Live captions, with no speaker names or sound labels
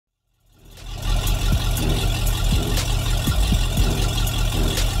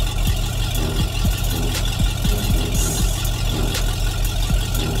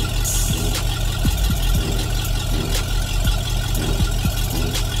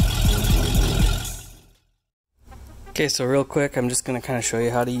Okay, so real quick, I'm just going to kind of show you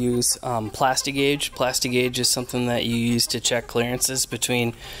how to use Plastigage. Plastigage is something that you use to check clearances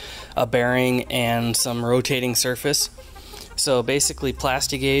between a bearing and some rotating surface. So basically,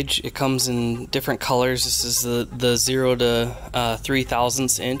 Plastigage, it comes in different colors. This is the 0 to 3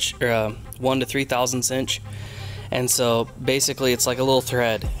 thousandths inch, or 1 to 3 thousandths inch. And so basically, it's like a little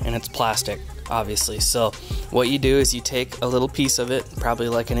thread, and it's plastic, obviously. So what you do is you take a little piece of it, probably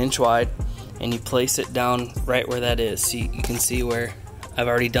like an inch wide, and you place it down right where that is. So you can see where, I've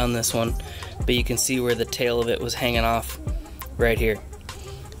already done this one, but you can see where the tail of it was hanging off right here.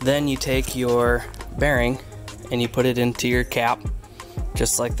 Then you take your bearing and you put it into your cap,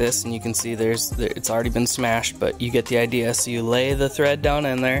 just like this, and you can see it's already been smashed, but you get the idea. So you lay the thread down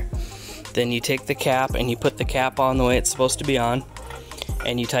in there, then you take the cap and you put the cap on the way it's supposed to be on,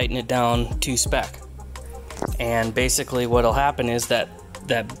 and you tighten it down to spec. And basically what'll happen is that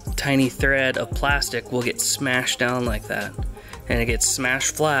tiny thread of plastic will get smashed down like that, and it gets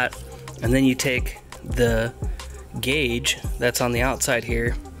smashed flat, and then you take the gauge that's on the outside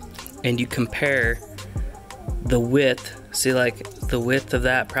here and you compare the width. See, like the width of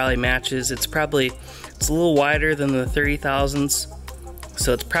that probably matches, it's a little wider than the 30 thousandths,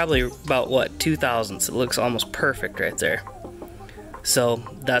 so it's probably about what, 2 thousandths. It looks almost perfect right there. So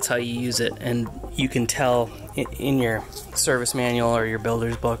that's how you use it, and you can tell in your service manual or your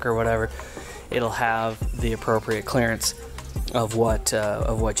builder's book or whatever, it'll have the appropriate clearance of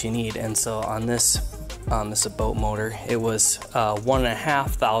what you need. And so on this boat motor, it was 1.5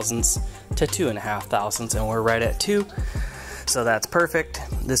 thousandths to 2.5 thousandths, and we're right at 2. So that's perfect.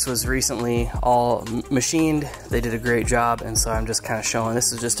 This was recently all machined. They did a great job, and so I'm just kind of showing.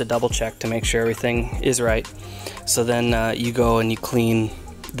 This is just a double check to make sure everything is right. So then you go and you clean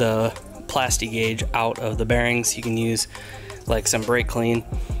the Plastigage out of the bearings. You can use like some brake clean,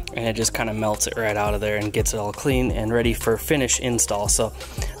 and it just kind of melts it right out of there and gets it all clean and ready for finish install. So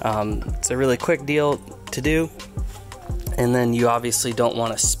it's a really quick deal to do. And then you obviously don't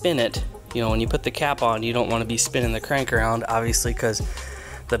want to spin it. You know, when you put the cap on, you don't want to be spinning the crank around, obviously, because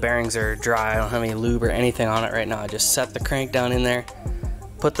the bearings are dry. I don't have any lube or anything on it right now. I just set the crank down in there,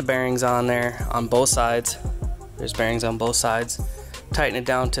 put the bearings on there on both sides. There's bearings on both sides. Tighten it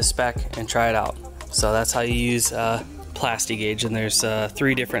down to spec and try it out. So that's how you use Plastigage, and there's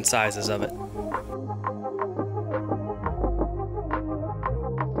 3 different sizes of it.